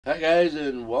Hi guys,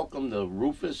 and welcome to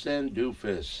Rufus and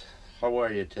Doofus. How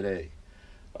are you today?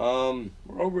 We're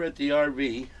over at the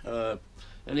RV.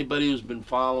 Anybody who's been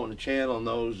following the channel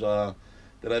knows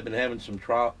that I've been having some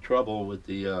trouble with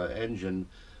the engine.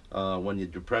 When you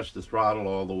depress the throttle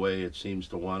all the way, it seems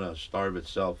to want to starve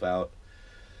itself out.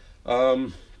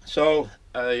 So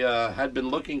I had been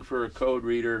looking for a code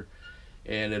reader,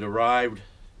 and it arrived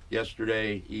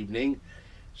yesterday evening.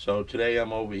 So today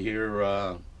I'm over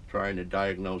here trying to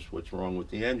diagnose what's wrong with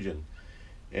the engine.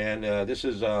 And this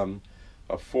is a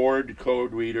Ford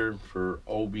code reader for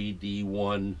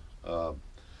OBD1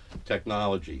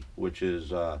 technology, which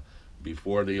is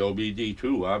before the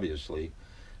OBD2, obviously.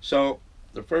 So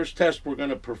the first test we're going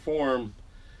to perform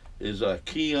is a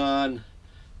key on,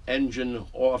 engine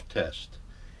off test.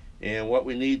 And what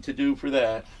we need to do for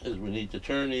that is we need to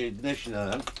turn the ignition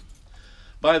on.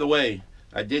 By the way,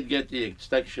 I did get the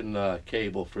extension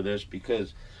cable for this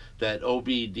because that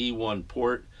OBD1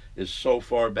 port is so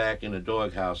far back in the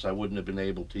doghouse I wouldn't have been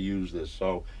able to use this.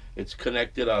 So it's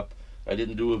connected up. I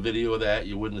didn't do a video of that.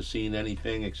 You wouldn't have seen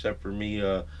anything except for me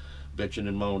bitching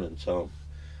and moaning. So,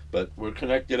 but we're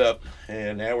connected up,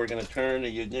 and now we're going to turn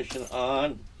the ignition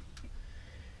on,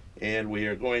 and we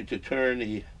are going to turn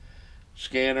the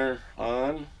scanner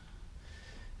on,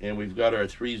 and we've got our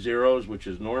 3 zeros, which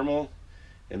is normal,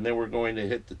 and then we're going to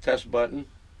hit the test button.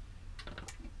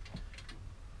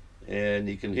 And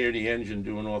you can hear the engine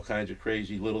doing all kinds of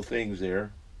crazy little things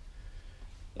there.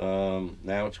 Now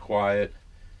it's quiet,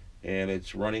 and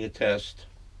it's running a test.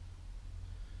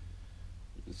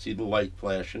 You can see the light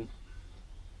flashing.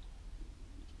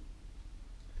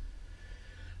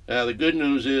 Now the good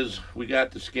news is we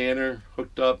got the scanner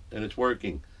hooked up and it's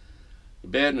working. The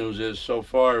bad news is so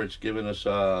far it's given us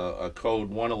a code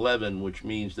 111, which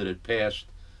means that it passed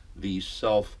the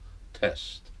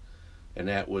self-test. And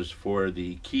that was for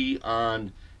the key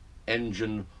on,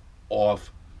 engine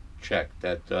off check.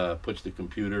 That puts the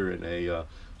computer in a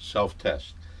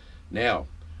self-test. Now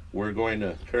we're going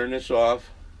to turn this off,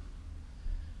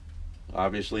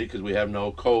 obviously, because we have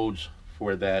no codes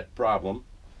for that problem.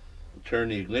 Turn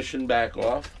the ignition back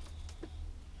off.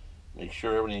 Make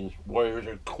sure everything's wires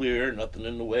are clear, nothing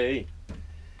in the way.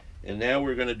 And now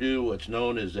we're going to do what's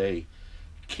known as a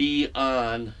key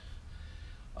on,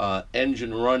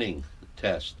 engine running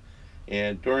test.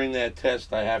 And during that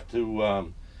test I have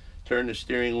to turn the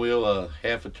steering wheel a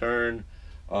half a turn,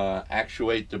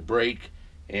 actuate the brake,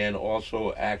 and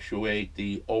also actuate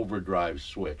the overdrive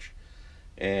switch.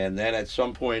 And then at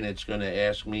some point it's going to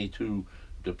ask me to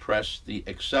depress the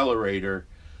accelerator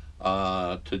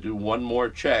to do one more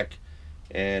check,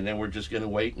 and then we're just going to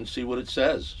wait and see what it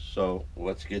says. So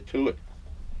let's get to it.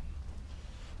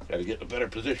 Got to get in a better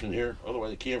position here,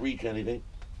 otherwise I can't reach anything.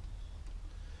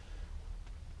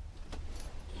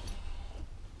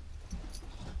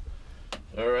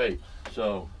 Alright,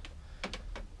 so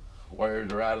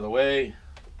wires are out of the way,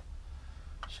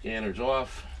 scanner's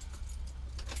off,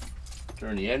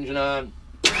 turn the engine on.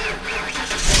 I'm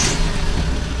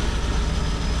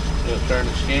going to turn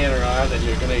the scanner on, and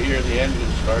you're going to hear the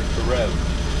engine start to rev.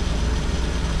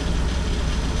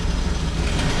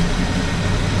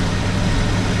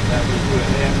 That we do a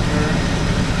half turn.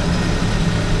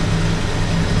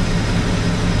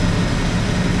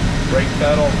 Brake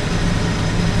pedel.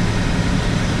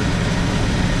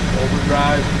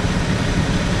 Overdrive,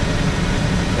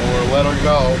 and we'll let her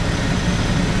go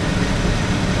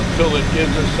until it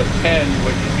gives us a 10,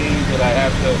 which means that I have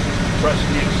to press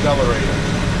the accelerator.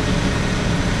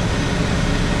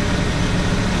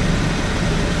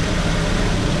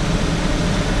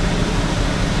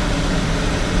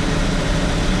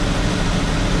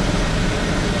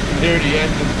 You can hear the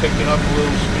engine picking up a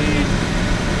little speed.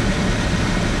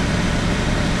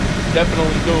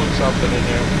 Definitely doing something in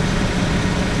there.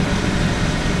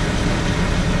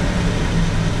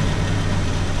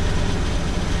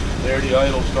 There the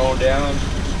idle's going down.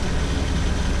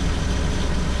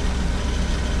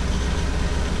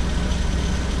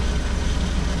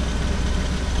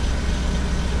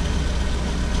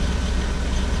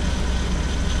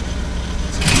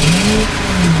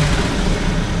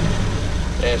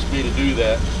 Asked me to do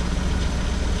that.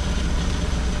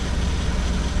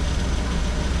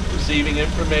 Receiving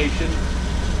information.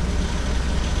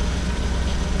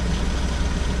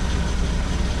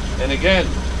 And again,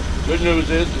 good news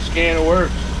is the scanner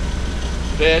works.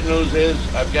 Bad news is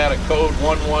I've got a code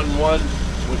 111,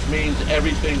 which means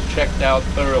everything's checked out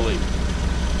thoroughly.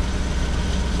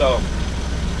 So,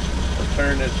 I'll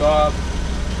turn this off.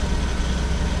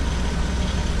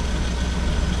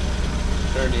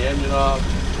 Turn the engine off.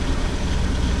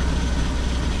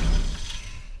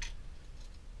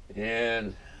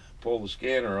 And pull the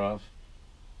scanner off.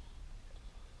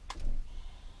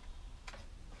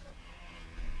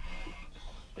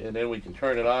 And then we can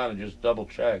turn it on and just double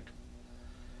check.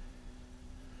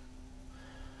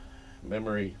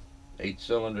 Memory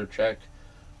 8-cylinder check,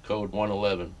 code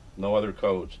 111, no other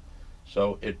codes.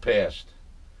 So it passed.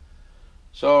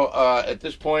 So at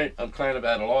this point I'm kind of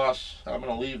at a loss. I'm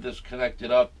going to leave this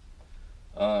connected up,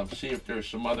 see if there's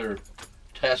some other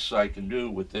tests I can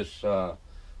do with this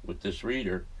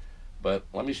reader. But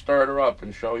let me start her up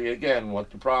and show you again what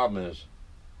the problem is.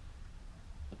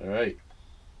 Alright.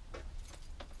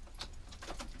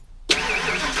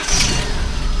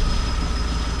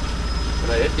 When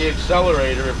I hit the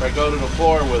accelerator, if I go to the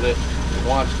floor with it, it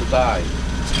wants to die.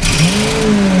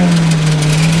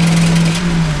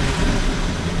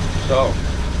 So,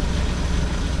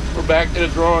 we're back to the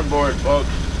drawing board, folks.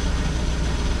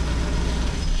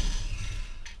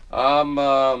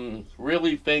 I'm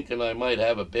really thinking I might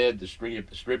have a bad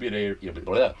distributor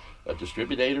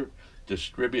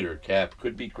cap.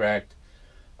 Could be cracked.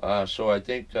 So I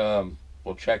think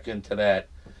we'll check into that.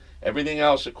 Everything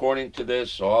else, according to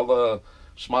this, all the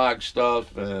smog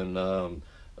stuff and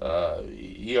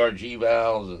ERG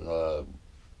valves and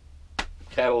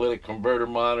catalytic converter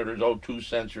monitors, O2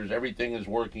 sensors, everything is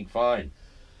working fine.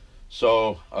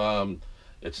 So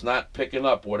it's not picking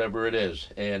up whatever it is,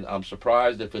 and I'm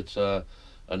surprised if it's an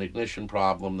ignition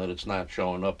problem that it's not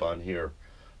showing up on here.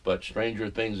 But stranger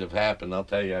things have happened. I'll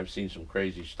tell you, I've seen some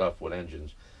crazy stuff with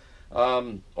engines.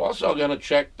 Also going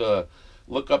to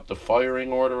look up the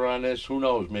firing order on this. Who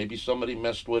knows, maybe somebody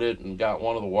messed with it and got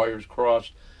one of the wires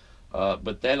crossed.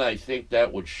 But then I think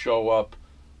that would show up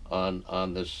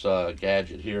on this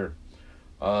gadget here.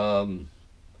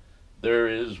 There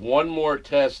is one more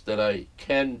test that I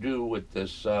can do with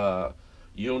this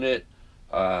unit,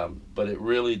 but it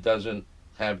really doesn't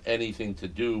have anything to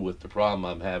do with the problem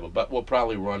I'm having. But we'll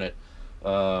probably run it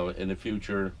in the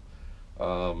future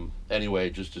anyway,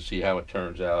 just to see how it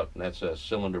turns out. And that's a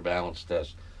cylinder balance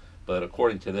test. But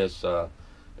according to this,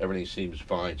 everything seems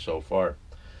fine so far.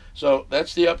 So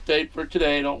that's the update for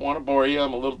today. Don't want to bore you.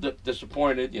 I'm a little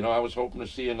disappointed. You know, I was hoping to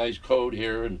see a nice code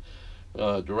here and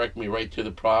direct me right to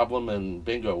the problem, and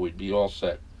bingo, we'd be all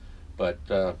set. But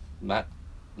not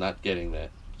getting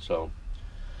that. So,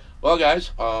 well,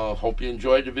 guys, hope you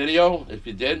enjoyed the video. If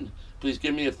you did, please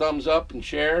give me a thumbs up and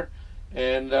share.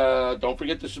 And don't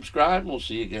forget to subscribe. We'll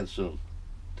see you again soon.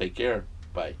 Take care.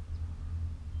 Bye.